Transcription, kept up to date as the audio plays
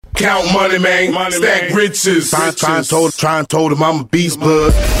count money, man. Stack riches. Try and told him I'm a beast,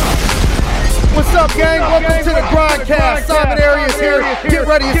 bud. What's up, gang? Welcome to the Grindcast. Simon Arias here. Get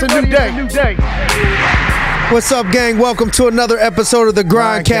ready, it's a new day. What's up, gang? Welcome to another episode of the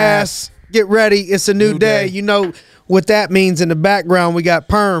Grindcast. Get ready, it's a new day. You know what that means in the background. We got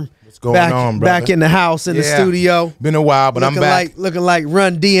Perm. What's going on, brother? Back in the house, in the studio. Been a while, but I'm back. Looking like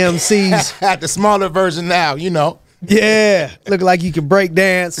Run DMC's. At the smaller version now, you know. Yeah, looking like you can break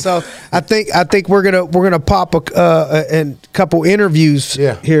dance. So I think we're gonna pop a couple interviews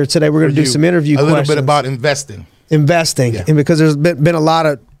here today. We're gonna do some interview questions. A little bit about investing, and because there's been a lot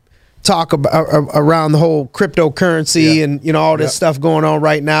of talk around the whole cryptocurrency and all this stuff going on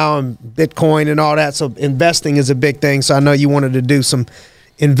right now, and Bitcoin and all that. So investing is a big thing. So I know you wanted to do some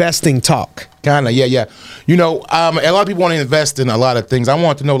investing talk. Kinda, yeah. You know, a lot of people want to invest in a lot of things. I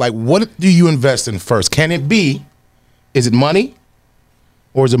want to know, like, what do you invest in first? Can it be? Is it money,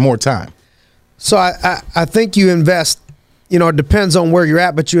 or is it more time? So I think you invest, it depends on where you're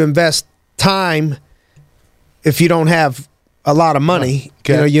at, but you invest time if you don't have a lot of money.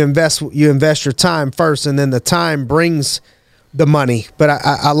 Okay. You invest your time first, and then the time brings the money. But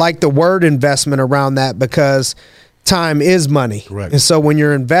I like the word investment around that because time is money. Correct. And so when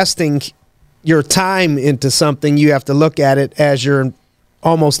you're investing your time into something, you have to look at it as you're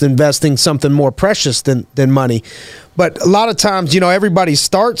almost investing something more precious than money. But a lot of times, everybody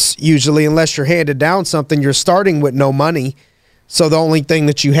starts usually, unless you're handed down something, you're starting with no money. So the only thing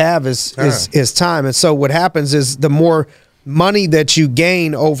that you have is time. And so what happens is the more money that you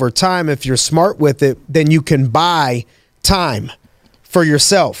gain over time, if you're smart with it, then you can buy time for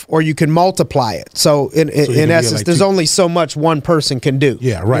yourself, or you can multiply it. So in essence, like there's only so much one person can do.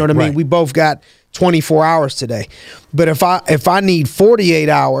 Yeah, right. You know what I mean? We both got 24 hours today. But if I need 48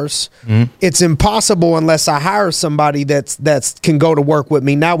 hours, it's impossible unless I hire somebody that's can go to work with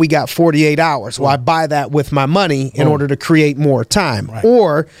me. Now we got 48 hours. Well, I buy that with my money in order to create more time. Right.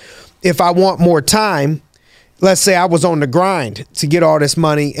 Or if I want more time, let's say I was on the grind to get all this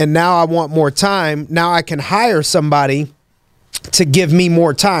money, and now I want more time. Now I can hire somebody to give me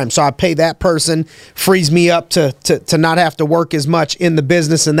more time. So I pay that person, frees me up to not have to work as much in the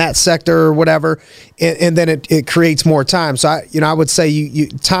business in that sector or whatever. And then it creates more time. So I would say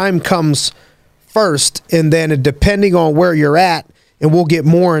time comes first, and then depending on where you're at, and we'll get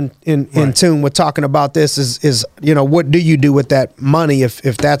more in tune with talking about this is what do you do with that money if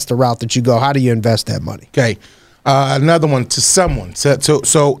that's the route that you go? How do you invest that money? Okay. Another one to someone. So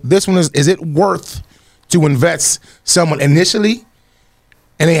this one is it worth to invest someone initially,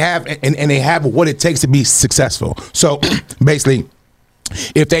 and they have what it takes to be successful? So basically,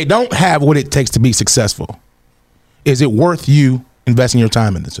 if they don't have what it takes to be successful, is it worth you investing your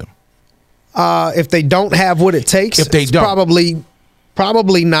time into them? If they don't have what it takes,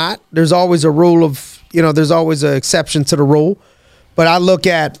 probably not. There's always a rule of, there's always an exception to the rule. But I look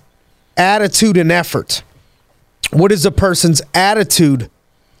at attitude and effort. What is a person's attitude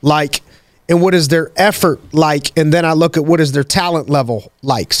like? And what is their effort like? And then I look at what is their talent level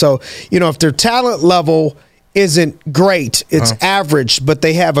like. So, if their talent level isn't great, it's average, but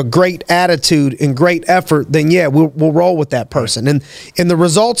they have a great attitude and great effort, then we'll roll with that person. And the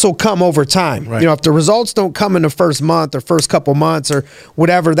results will come over time. Right. If the results don't come in the first month or first couple months or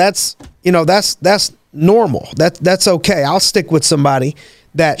whatever, that's normal. That's okay. I'll stick with somebody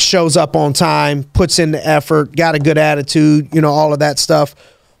that shows up on time, puts in the effort, got a good attitude, all of that stuff.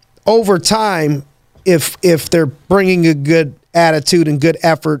 Over time, if they're bringing a good attitude and good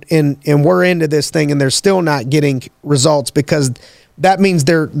effort, and we're into this thing and they're still not getting results, because that means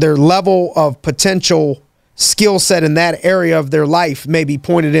their level of potential skill set in that area of their life may be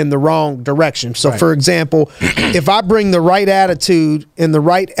pointed in the wrong direction. So, for example, if I bring the right attitude and the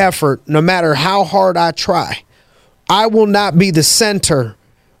right effort, no matter how hard I try, I will not be the center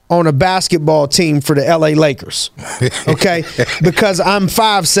on a basketball team for the LA Lakers, okay? Because I'm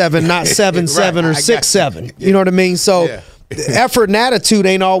 5'7", not 7'7" or 6'7". You know what I mean? So effort and attitude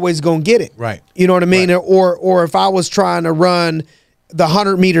ain't always gonna get it. Right. You know what I mean? Right. Or if I was trying to run the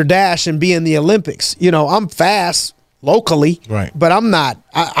 100-meter dash and be in the Olympics, I'm fast locally, right? But I'm not.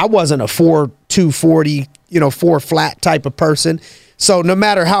 I wasn't a 4.240, 4 flat type of person. So no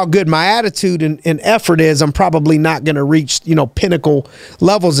matter how good my attitude and effort is, I'm probably not going to reach, pinnacle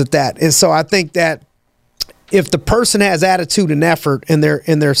levels at that. And so I think that if the person has attitude and effort and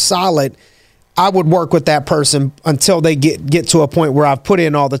they're solid, I would work with that person until they get to a point where I've put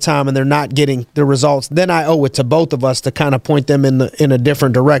in all the time and they're not getting the results. Then I owe it to both of us to kind of point them in a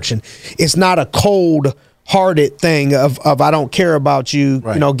different direction. It's not a cold-hearted thing of I don't care about you,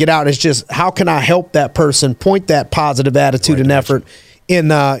 right. Get out. It's just, how can I help that person, point that positive attitude and effort in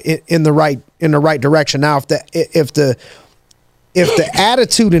the right direction. Now, if the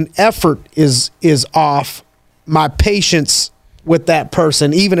attitude and effort is off, my patience with that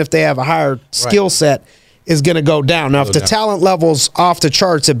person, even if they have a higher skill set, is going to go down. Now, if the talent level's off the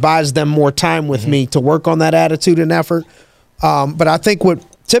charts, it buys them more time with me to work on that attitude and effort. But I think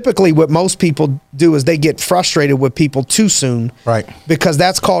typically what most people do is they get frustrated with people too soon, right? Because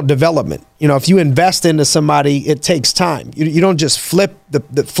that's called development. If you invest into somebody, it takes time. You don't just flip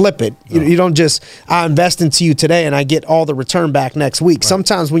it. No. You don't just, I invest into you today and I get all the return back next week. Right.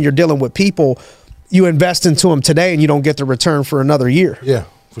 Sometimes when you're dealing with people, you invest into them today and you don't get the return for another year. Yeah,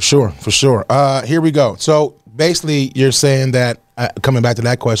 for sure. Here we go. So basically you're saying that, coming back to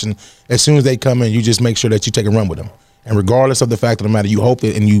that question, as soon as they come in, you just make sure that you take a run with them. And regardless of the fact of the matter, you hope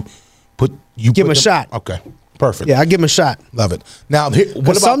it and you give them a shot. Okay, perfect. Yeah, I give them a shot. Love it. Now,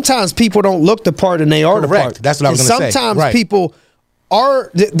 sometimes people don't look the part and they are the part. That's what I was going to say. Sometimes people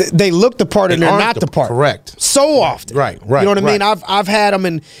they look the part and they're not the part. Correct. So often. Right. You know what I mean? I've had them,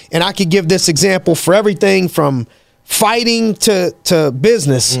 and I could give this example for everything from fighting to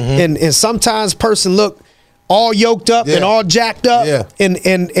business. Mm-hmm. And sometimes person look all yoked up and all jacked up, and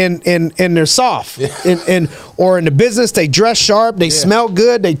they're soft, or in the business they dress sharp, they smell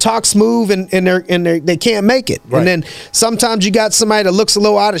good, they talk smooth, and they can't make it. Right. And then sometimes you got somebody that looks a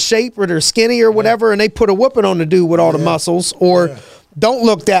little out of shape or they're skinny or whatever, and they put a whooping on the dude with all the muscles, or don't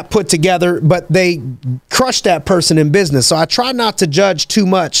look that put together, but they crush that person in business. So I try not to judge too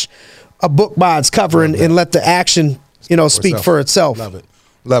much a book by its cover and let the action speak for itself. Love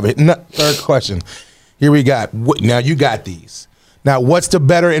it. Third question. Here we got, now you got these. Now, what's the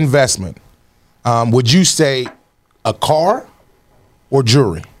better investment? Would you say a car or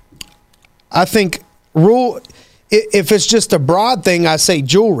jewelry? I think if it's just a broad thing, I say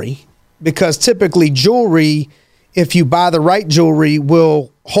jewelry, because typically jewelry, if you buy the right jewelry,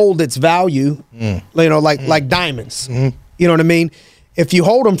 will hold its value, like diamonds. Mm-hmm. You know what I mean? If you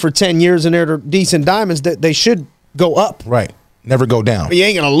hold them for 10 years and they're decent diamonds, they should go up. Right. Never go down. But you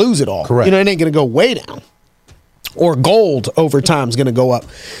ain't going to lose it all. Correct. It ain't going to go way down. Or gold over time is going to go up.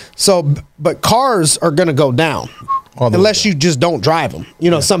 So, but cars are going to go down unless you just don't drive them.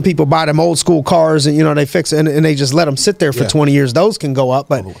 Some people buy them old school cars and, they fix it and they just let them sit there for 20 years. Those can go up,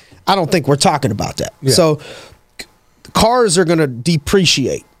 but I don't think we're talking about that. Yeah. So cars are going to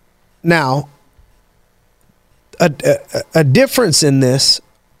depreciate. Now, a difference in this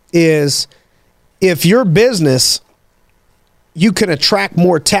is if your business, you can attract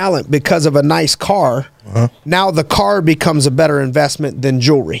more talent because of a nice car. Uh-huh. Now the car becomes a better investment than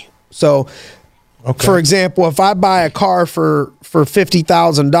jewelry. So, for example, if I buy a car for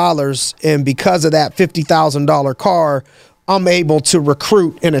 $50,000 and because of that $50,000 car, I'm able to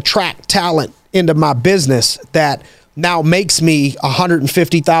recruit and attract talent into my business that now makes me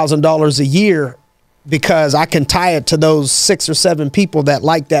 $150,000 a year, because I can tie it to those 6 or 7 people that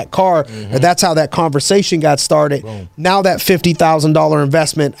like that car. Mm-hmm. That's how that conversation got started. Boom. Now that $50,000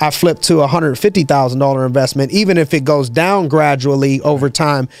 investment, I flip to a $150,000 investment. Even if it goes down gradually over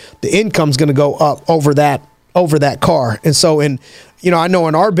time, the income's going to go up over that car. And so, I know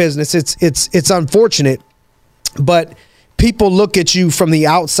in our business, it's unfortunate, but people look at you from the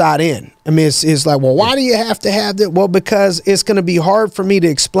outside in. I mean, it's like, well, why do you have to have that? Well, because it's going to be hard for me to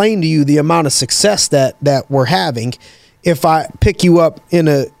explain to you the amount of success that we're having if I pick you up in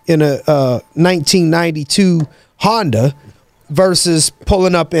a 1992 Honda versus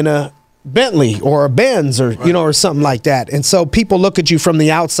pulling up in a Bentley or a Benz or or something like that. And so people look at you from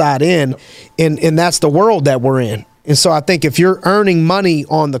the outside in, and that's the world that we're in. And so I think if you're earning money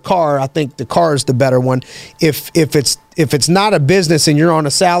on the car, I think the car is the better one. If it's not a business and you're on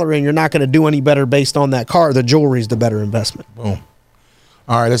a salary and you're not going to do any better based on that car, the jewelry is the better investment. Boom.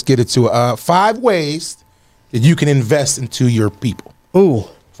 All right, let's get into 5 ways that you can invest into your people. Ooh.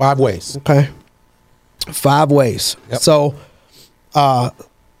 5 ways. Okay. 5 ways. Yep. So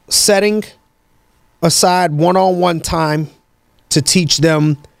setting aside one-on-one time to teach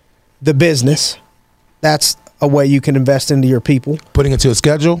them the business. That's a way you can invest into your people. Putting it to a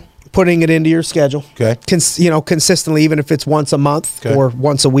schedule? Putting it into your schedule. Okay. Consistently, even if it's once a month or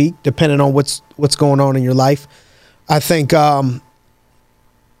once a week, depending on what's going on in your life. I think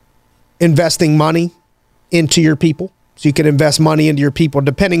investing money into your people. So you can invest money into your people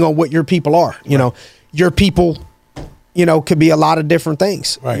depending on what your people are. Your people, could be a lot of different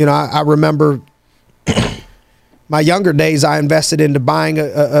things. Right. I remember my younger days, I invested into buying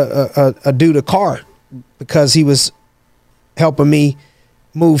a dude a car, because he was helping me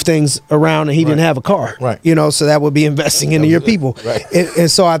move things around and he didn't have a car. Right. So that would be investing into your people. Right.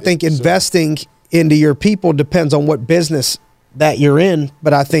 And so I think investing into your people depends on what business that you're in,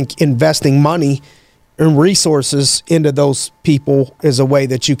 but I think investing money and resources into those people is a way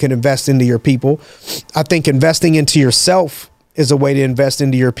that you can invest into your people. I think investing into yourself is a way to invest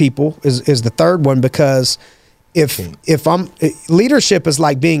into your people is the third one, because leadership is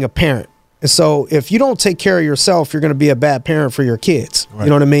like being a parent. And so if you don't take care of yourself, you're going to be a bad parent for your kids. Right. You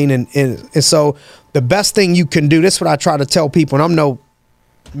know what I mean? And so the best thing you can do, this is what I try to tell people, and I'm no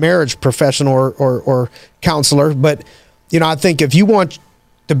marriage professional or counselor, but I think if you want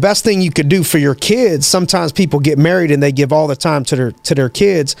the best thing you could do for your kids, sometimes people get married and they give all the time to their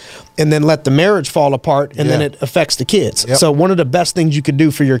kids and then let the marriage fall apart, and then it affects the kids. Yep. So one of the best things you could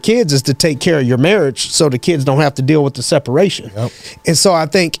do for your kids is to take care of your marriage so the kids don't have to deal with the separation. Yep. And so I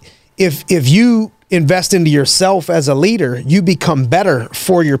think if you invest into yourself as a leader, you become better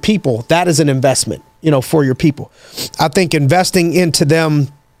for your people. That is an investment, for your people. I think investing into them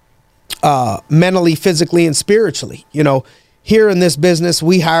mentally, physically, and spiritually. Here in this business,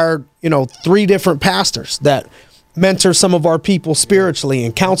 we hired, 3 different pastors that mentor some of our people spiritually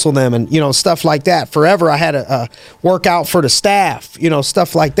and counsel them and, stuff like that. Forever, I had a workout for the staff,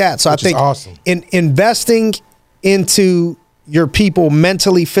 stuff like that. So which I think awesome. In investing into your people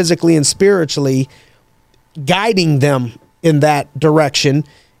mentally, physically, and spiritually, guiding them in that direction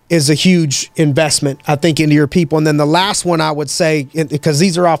is a huge investment, I think, into your people. And then the last one I would say, because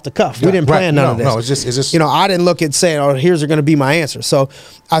these are off the cuff, we didn't plan none of this. No, it's just I didn't look at saying, oh, here's going to be my answer. So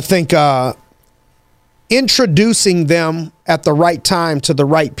I think introducing them at the right time to the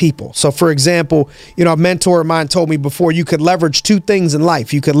right people. So for example, a mentor of mine told me before, you could leverage 2 things in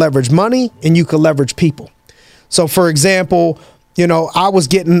life. You could leverage money and you could leverage people. So for example, I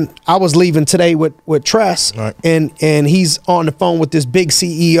was leaving today with Tress, right. and he's on the phone with this big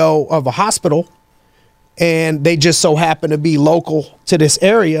CEO of a hospital, and they just so happen to be local to this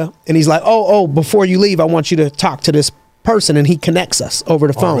area. And he's like, oh, before you leave, I want you to talk to this person. And he connects us over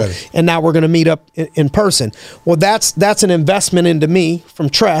the phone. Already. And now we're going to meet up in person. Well, that's an investment into me from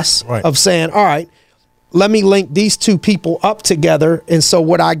Tress, right. of saying, all right, let me link these 2 people up together. And so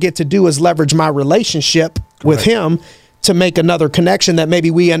what I get to do is leverage my relationship with him to make another connection that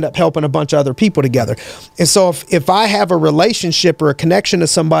maybe we end up helping a bunch of other people together. And so if I have a relationship or a connection to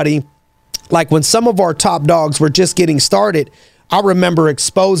somebody, like when some of our top dogs were just getting started, I remember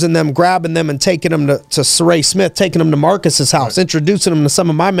exposing them, grabbing them, and taking them to Saray Smith, taking them to Marcus's house, right. introducing them to some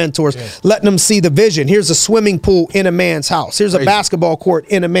of my mentors, letting them see the vision. Here's a swimming pool in a man's house. Here's a basketball court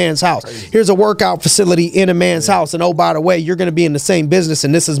in a man's house. Here's a workout facility in a man's house. And oh, by the way, you're going to be in the same business,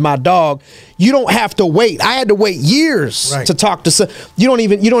 and this is my dog. You don't have to wait. I had to wait years to talk to some. You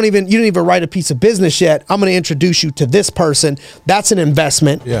didn't even write a piece of business yet. I'm going to introduce you to this person. That's an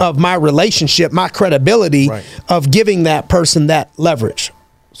investment of my relationship, my credibility of giving that person that leverage.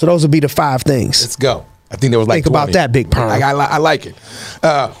 So those would be the 5 things. Let's go. I think there was like think 20. About that, Big Perm. I like it.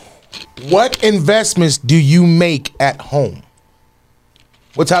 What investments do you make at home?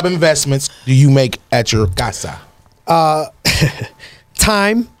 What type of investments do you make at your casa?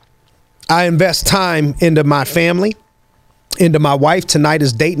 Time. I invest time into my family, into my wife. Tonight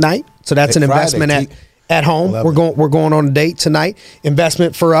is date night, so that's an investment at home. We're going on a date tonight.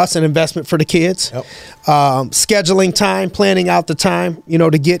 Investment for us, and investment for the kids. Yep. Scheduling time, planning out the time,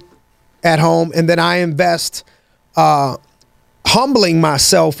 to get at home, and then I invest humbling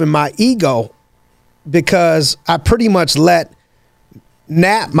myself and my ego, because I pretty much let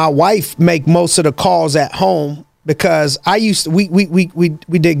Nat, my wife, make most of the calls at home, because I used to,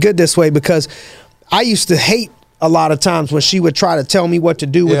 we did good this way, because I used to hate a lot of times when she would try to tell me what to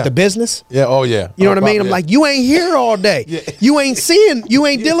do with the business. Yeah. Oh yeah. You know what I mean? I'm like, you ain't here all day. You ain't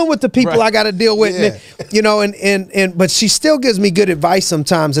dealing with the people I got to deal with. And but she still gives me good advice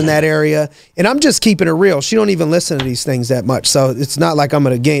sometimes in that area. And I'm just keeping it real. She don't even listen to these things that much. So it's not like I'm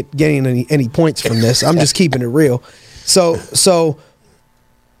going to gain any points from this. I'm just keeping it real. So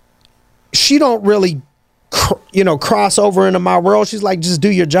she don't really cross over into my world. She's like, just do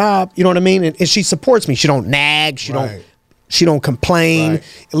your job. You know what I mean? And she supports me. She don't nag. She don't complain.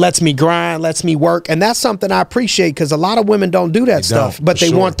 Right. It lets me grind, lets me work. And that's something I appreciate, because a lot of women don't do that stuff, but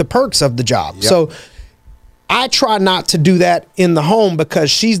they want the perks of the job. Yep. So I try not to do that in the home,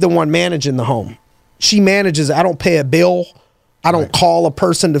 because she's the one managing the home. She manages. I don't pay a bill. I don't call a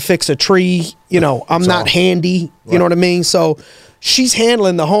person to fix a tree. I'm not handy. You know what I mean? So she's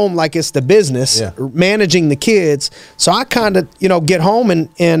handling the home like it's the business, managing the kids. So I kind of, get home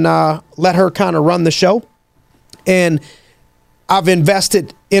and let her kind of run the show. And I've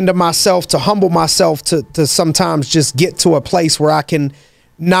invested into myself to humble myself to sometimes just get to a place where I can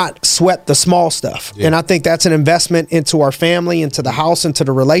not sweat the small stuff. Yeah. And I think that's an investment into our family, into the house, into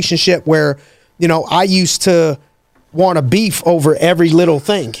the relationship, where, I used to want to beef over every little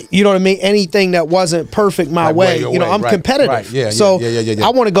thing. You know what I mean? Anything that wasn't perfect my way. You know, I'm competitive. Right. Yeah, so I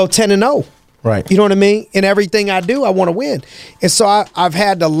want to go 10-0. Right. You know what I mean? In everything I do, I want to win. And so I've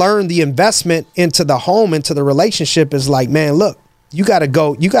had to learn the investment into the home, into the relationship is like, man, look, you got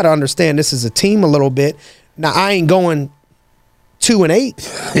to understand this is a team a little bit. Now, I ain't going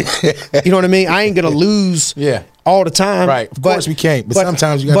 2-8. You know what I mean? I ain't going to lose all the time. Right. Of course we can't, but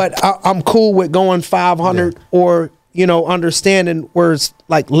sometimes you got to. But I'm cool with going 500 or, you know, understanding where it's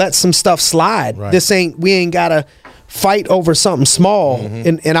like, let some stuff slide. Right. We ain't got to fight over something small.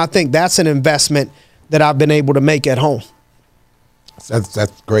 And I think that's an investment that I've been able to make at home. That's a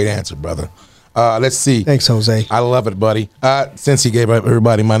great answer, brother. Let's see. Thanks, Jose. I love it, buddy. Since he gave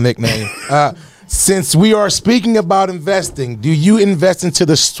everybody my nickname. Since we are speaking about investing, do you invest into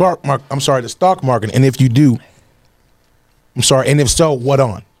the stock market? I'm sorry, the stock market. And if you do, and if so, what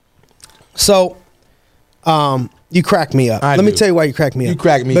on? So, you crack me up. Let me tell you why you crack me up. You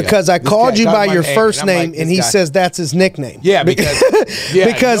crack me up. Because I called you by your first name, and he says that's his nickname. Yeah,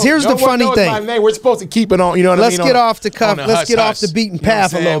 because here's the funny thing. My name. We're supposed to keep it on. You know what I mean? Let's get off the cuff. Let's get off the beaten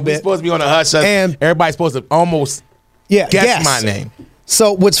path a little bit. We're supposed to be on a hush. And everybody's supposed to almost guess my name.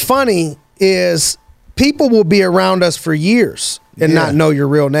 So what's funny is people will be around us for years and not know your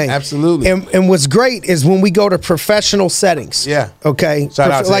real name. Absolutely. And what's great is when we go to professional settings. Yeah. Okay. Shout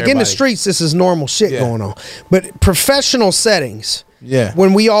out to like everybody. in the streets, this is normal shit going on. But professional settings. Yeah.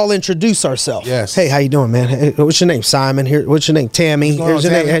 When we all introduce ourselves. Yes. Hey, how you doing, man? Hey, what's your name? Simon. Here. What's your name? Tammy. Here's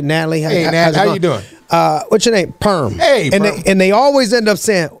your name. Hey, Natalie. Hey, Natalie. How you doing? What's your name? Perm. Hey, Perm. And they always end up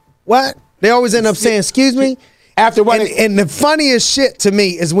saying, what? They always end up saying, excuse me? After what? And the funniest shit to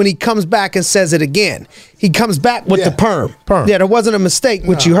me is when he comes back and says it again. He comes back with the perm. Yeah, there wasn't a mistake,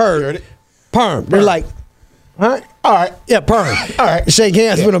 which you heard. It. Perm. They're like, huh? All right. Yeah, perm. All right. Shake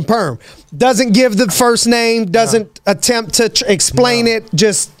hands with him, perm. Doesn't give the first name, doesn't attempt to explain it,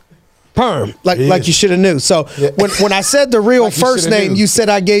 just perm, like you should have knew. So when I said the real first name, you said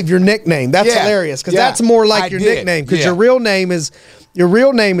I gave your nickname. That's hilarious because that's more like your nickname because your real name is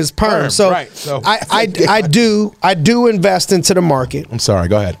Perm. So, I do invest into the market. I'm sorry.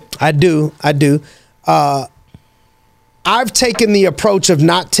 Go ahead. I do. I've taken the approach of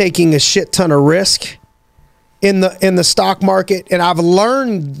not taking a shit ton of risk in the stock market, and I've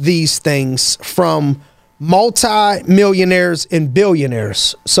learned these things from multi-millionaires and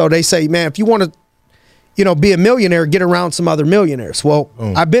billionaires. So they say, man, if you want to, be a millionaire, get around some other millionaires. Well,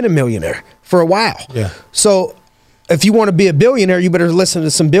 I've been a millionaire for a while. Yeah. So if you want to be a billionaire, you better listen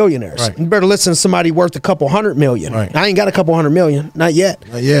to some billionaires. Right. You better listen to somebody worth a couple $100 million. Right. I ain't got a couple $100 million, not yet.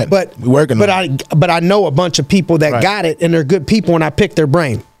 Not yet. But we're working on it. But I know a bunch of people that got it, and they're good people, and I pick their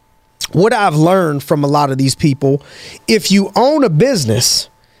brain. What I've learned from a lot of these people, if you own a business,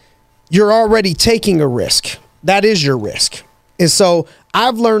 you're already taking a risk. That is your risk. And so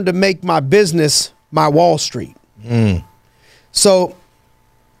I've learned to make my business my Wall Street. So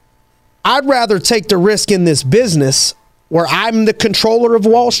I'd rather take the risk in this business where I'm the controller of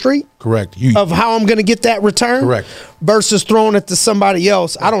Wall Street. Correct. Of how I'm going to get that return. Correct. Versus throwing it to somebody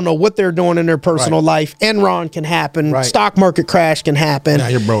else. I don't know what they're doing in their personal life. Enron can happen. Stock market crash can happen. Now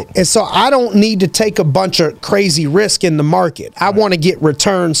you're broke. And so I don't need to take a bunch of crazy risk in the market. I want to get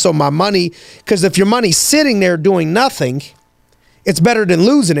returns so my money, because if your money's sitting there doing nothing, it's better than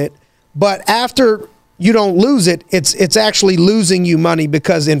losing it. But after you don't lose it, it's actually losing you money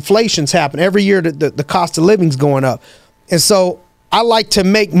because inflation's happened. Every year the cost of living's going up. And so I like to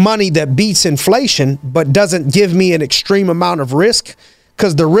make money that beats inflation, but doesn't give me an extreme amount of risk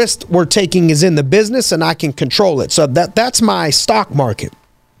because the risk we're taking is in the business and I can control it. So that's my stock market.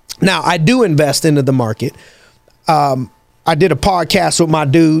 Now, I do invest into the market. I did a podcast with my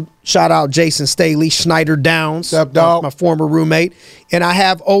dude. Shout out Jason Staley, Schneider Downs, what's up, dog? My former roommate. And I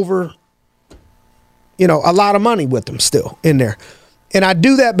have over, a lot of money with him still in there. And I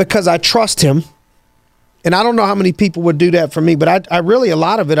do that because I trust him. And I don't know how many people would do that for me, but I really, a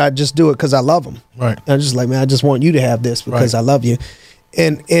lot of it, I just do it because I love them. Right. I'm just like, man, I just want you to have this because I love you.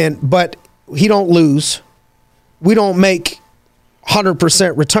 But he don't lose. We don't make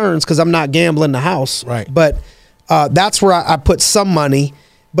 100% returns because I'm not gambling the house. Right. But that's where I put some money,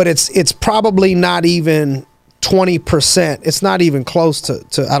 but it's probably not even 20%. It's not even close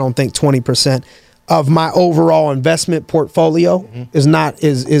to I don't think 20% of my overall investment portfolio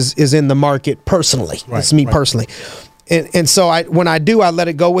is in the market personally. It's me personally. And so when I do, I let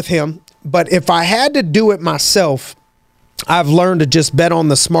it go with him. But if I had to do it myself, I've learned to just bet on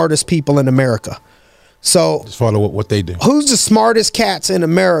the smartest people in America. So just follow what they do. Who's the smartest cats in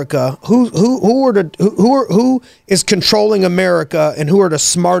America? Who is controlling America, and who are the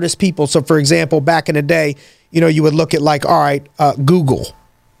smartest people? So for example, back in the day, you would look at like, all right, Google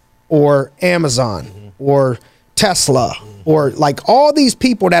or Amazon or Tesla or like all these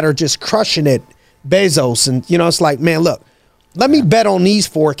people that are just crushing it, Bezos. And, it's like, man, look, let me bet on these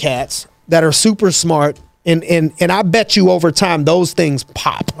 4 cats that are super smart. And I bet you over time, those things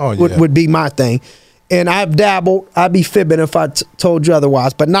pop would be my thing. And I've dabbled. I'd be fibbing if I told you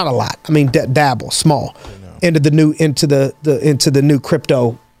otherwise, but not a lot. I mean, dabble, small, into the new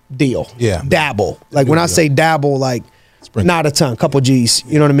crypto deal. Yeah, dabble. Like when I say dabble, like not a ton, couple G's.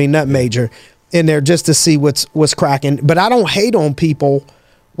 You know what I mean? Not major in there just to see what's cracking. But I don't hate on people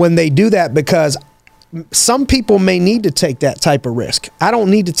when they do that because some people may need to take that type of risk. I don't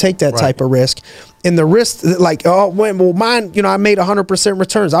need to take that type of risk. And the risk, like, mine, I made 100%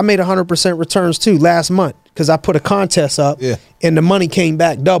 returns. I made 100% returns too last month because I put a contest up and the money came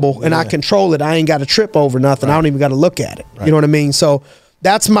back double and I control it. I ain't got to trip over nothing. I don't even got to look at it. You know what I mean? So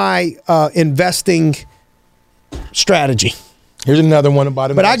that's my investing strategy. Here's another one about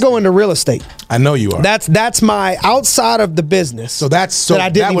it. But I go into real estate. I know you are. That's my outside of the business. So that I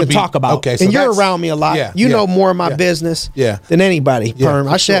didn't even talk about. Okay, so and you're around me a lot. You know more of my business than anybody. Perm.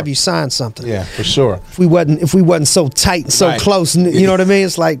 I should have you sign something. Yeah, for sure. If we wasn't so tight and so close, you know what I mean?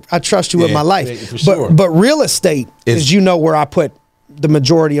 It's like I trust you with my life. But real estate is where I put the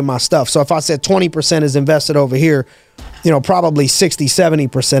majority of my stuff. So if I said 20% is invested over here, probably 60,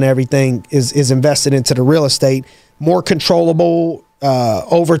 70% everything is invested into the real estate. More controllable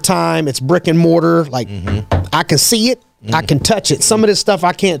over time. It's brick and mortar. Like I can see it. I can touch it. Some of this stuff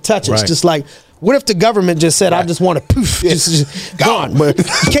I can't touch. It's just like, what if the government just said, I just want to poof, just gone. But you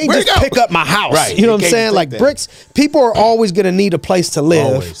can't just pick up my house. You know what I'm saying? Like bricks, people are always going to need a place to live.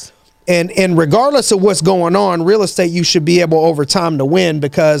 Always. And regardless of what's going on, real estate, you should be able over time to win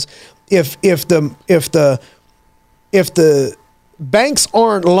because if the banks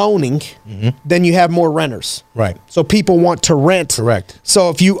aren't loaning, then you have more renters. Right. So people want to rent. Correct. So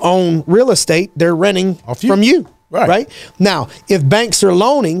if you own real estate, they're renting from you. Right. Now, if banks are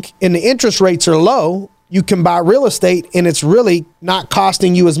loaning and the interest rates are low, you can buy real estate and it's really not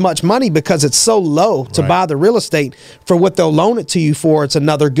costing you as much money because it's so low to buy the real estate for what they'll loan it to you for. It's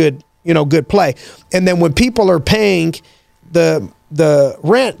another good play. And then when people are paying the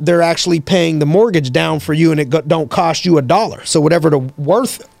rent, they're actually paying the mortgage down for you and it don't cost you $1. So whatever the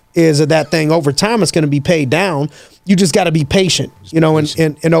worth is of that thing over time, it's going to be paid down. You just got to be patient,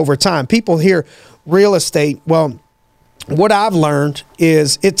 and over time. People hear real estate. Well, what I've learned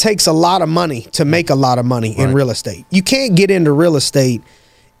is it takes a lot of money to make a lot of money in real estate. You can't get into real estate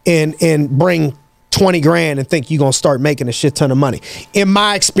and bring 20 grand and think you're going to start making a shit ton of money. In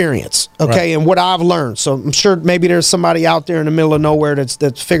my experience, and what I've learned. So I'm sure maybe there's somebody out there in the middle of nowhere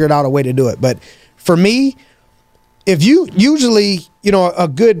that's figured out a way to do it. But for me, if you usually, a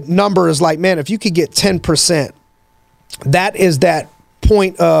good number is like, man, if you could get 10%, that is that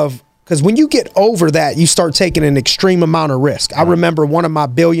point of, because when you get over that, you start taking an extreme amount of risk. I remember one of my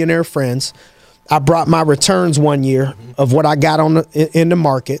billionaire friends, I brought my returns one year of what I got in the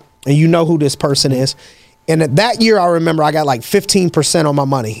market. And you know who this person is. And at that year, I remember I got like 15% on my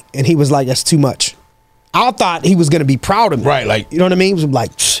money. And he was like, that's too much. I thought he was going to be proud of me. Right. Like, you know what I mean? He was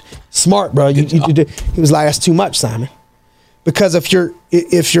like, smart, bro. He was like, that's too much, Simon. Because if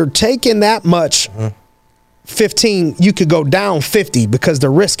you're taking that much, 15, you could go down 50 because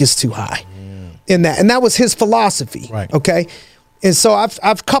the risk is too high in that. And that was his philosophy. Right. Okay. And so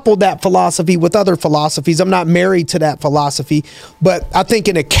I've coupled that philosophy with other philosophies. I'm not married to that philosophy, but I think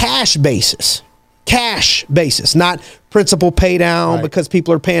in a cash basis, not principal pay down because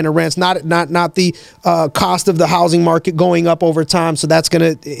people are paying the rents, not the cost of the housing market going up over time. So that's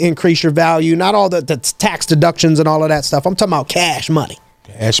going to increase your value. Not all the tax deductions and all of that stuff. I'm talking about cash money.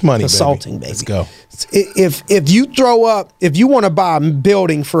 Cash money, consulting, baby. Let's go. If you want to buy a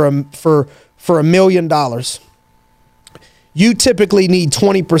building for $1 million. You typically need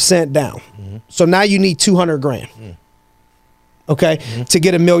 20% down. So now you need 200 grand. Okay. To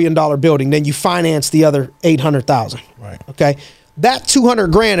get $1 million building. Then you finance the other 800,000. Right. Okay. That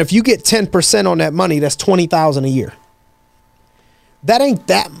 200 grand, if you get 10% on that money, that's 20,000 a year. That ain't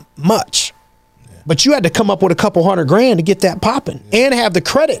that much. But you had to come up with a couple $100 grand to get that popping and have the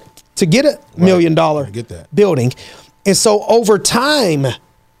credit to get $1 million building. And so over time,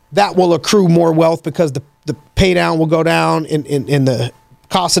 that will accrue more wealth because the pay down will go down and the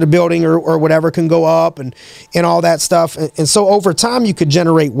cost of the building or whatever can go up and all that stuff. And so over time, you could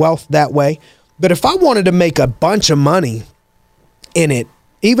generate wealth that way. But if I wanted to make a bunch of money in it,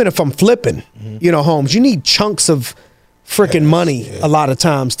 even if I'm flipping, homes, you need chunks of freaking money a lot of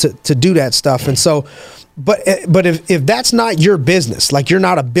times to do that stuff. And so, but if that's not your business, like you're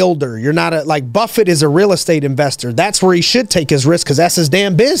not a builder, you're not like Buffett is a real estate investor. That's where he should take his risk because that's his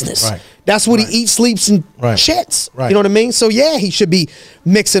damn business. Right. That's what he eats, sleeps, and shits. Right. You know what I mean? So yeah, he should be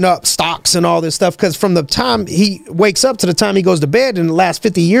mixing up stocks and all this stuff because from the time he wakes up to the time he goes to bed in the last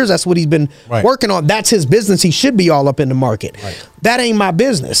 50 years, that's what he's been working on. That's his business. He should be all up in the market. Right. That ain't my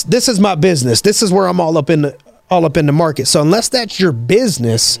business. This is my business. This is where I'm all up in the market. So unless that's your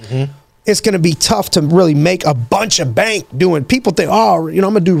business, it's going to be tough to really make a bunch of bank doing. People think, oh, I'm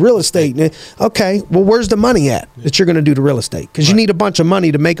going to do real estate. Okay, well, where's the money at that you're going to do the real estate? Because you need a bunch of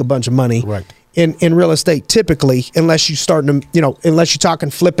money to make a bunch of money in real estate typically, unless you unless you're talking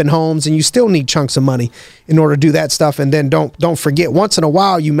flipping homes, and you still need chunks of money in order to do that stuff. And then don't forget, once in a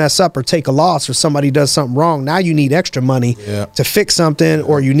while you mess up or take a loss or somebody does something wrong. Now you need extra money to fix something,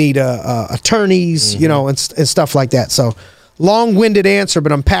 or you need attorneys, and stuff like that. So. Long-winded answer,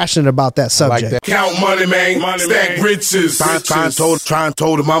 but I'm passionate about that subject. Like that. Count money, man. Stack riches. Try and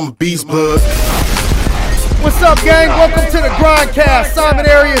told him I'm a beast, bud. What's up, gang? Welcome to the Grindcast. Simon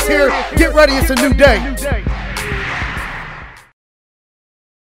Arias here. Get ready, it's a new day.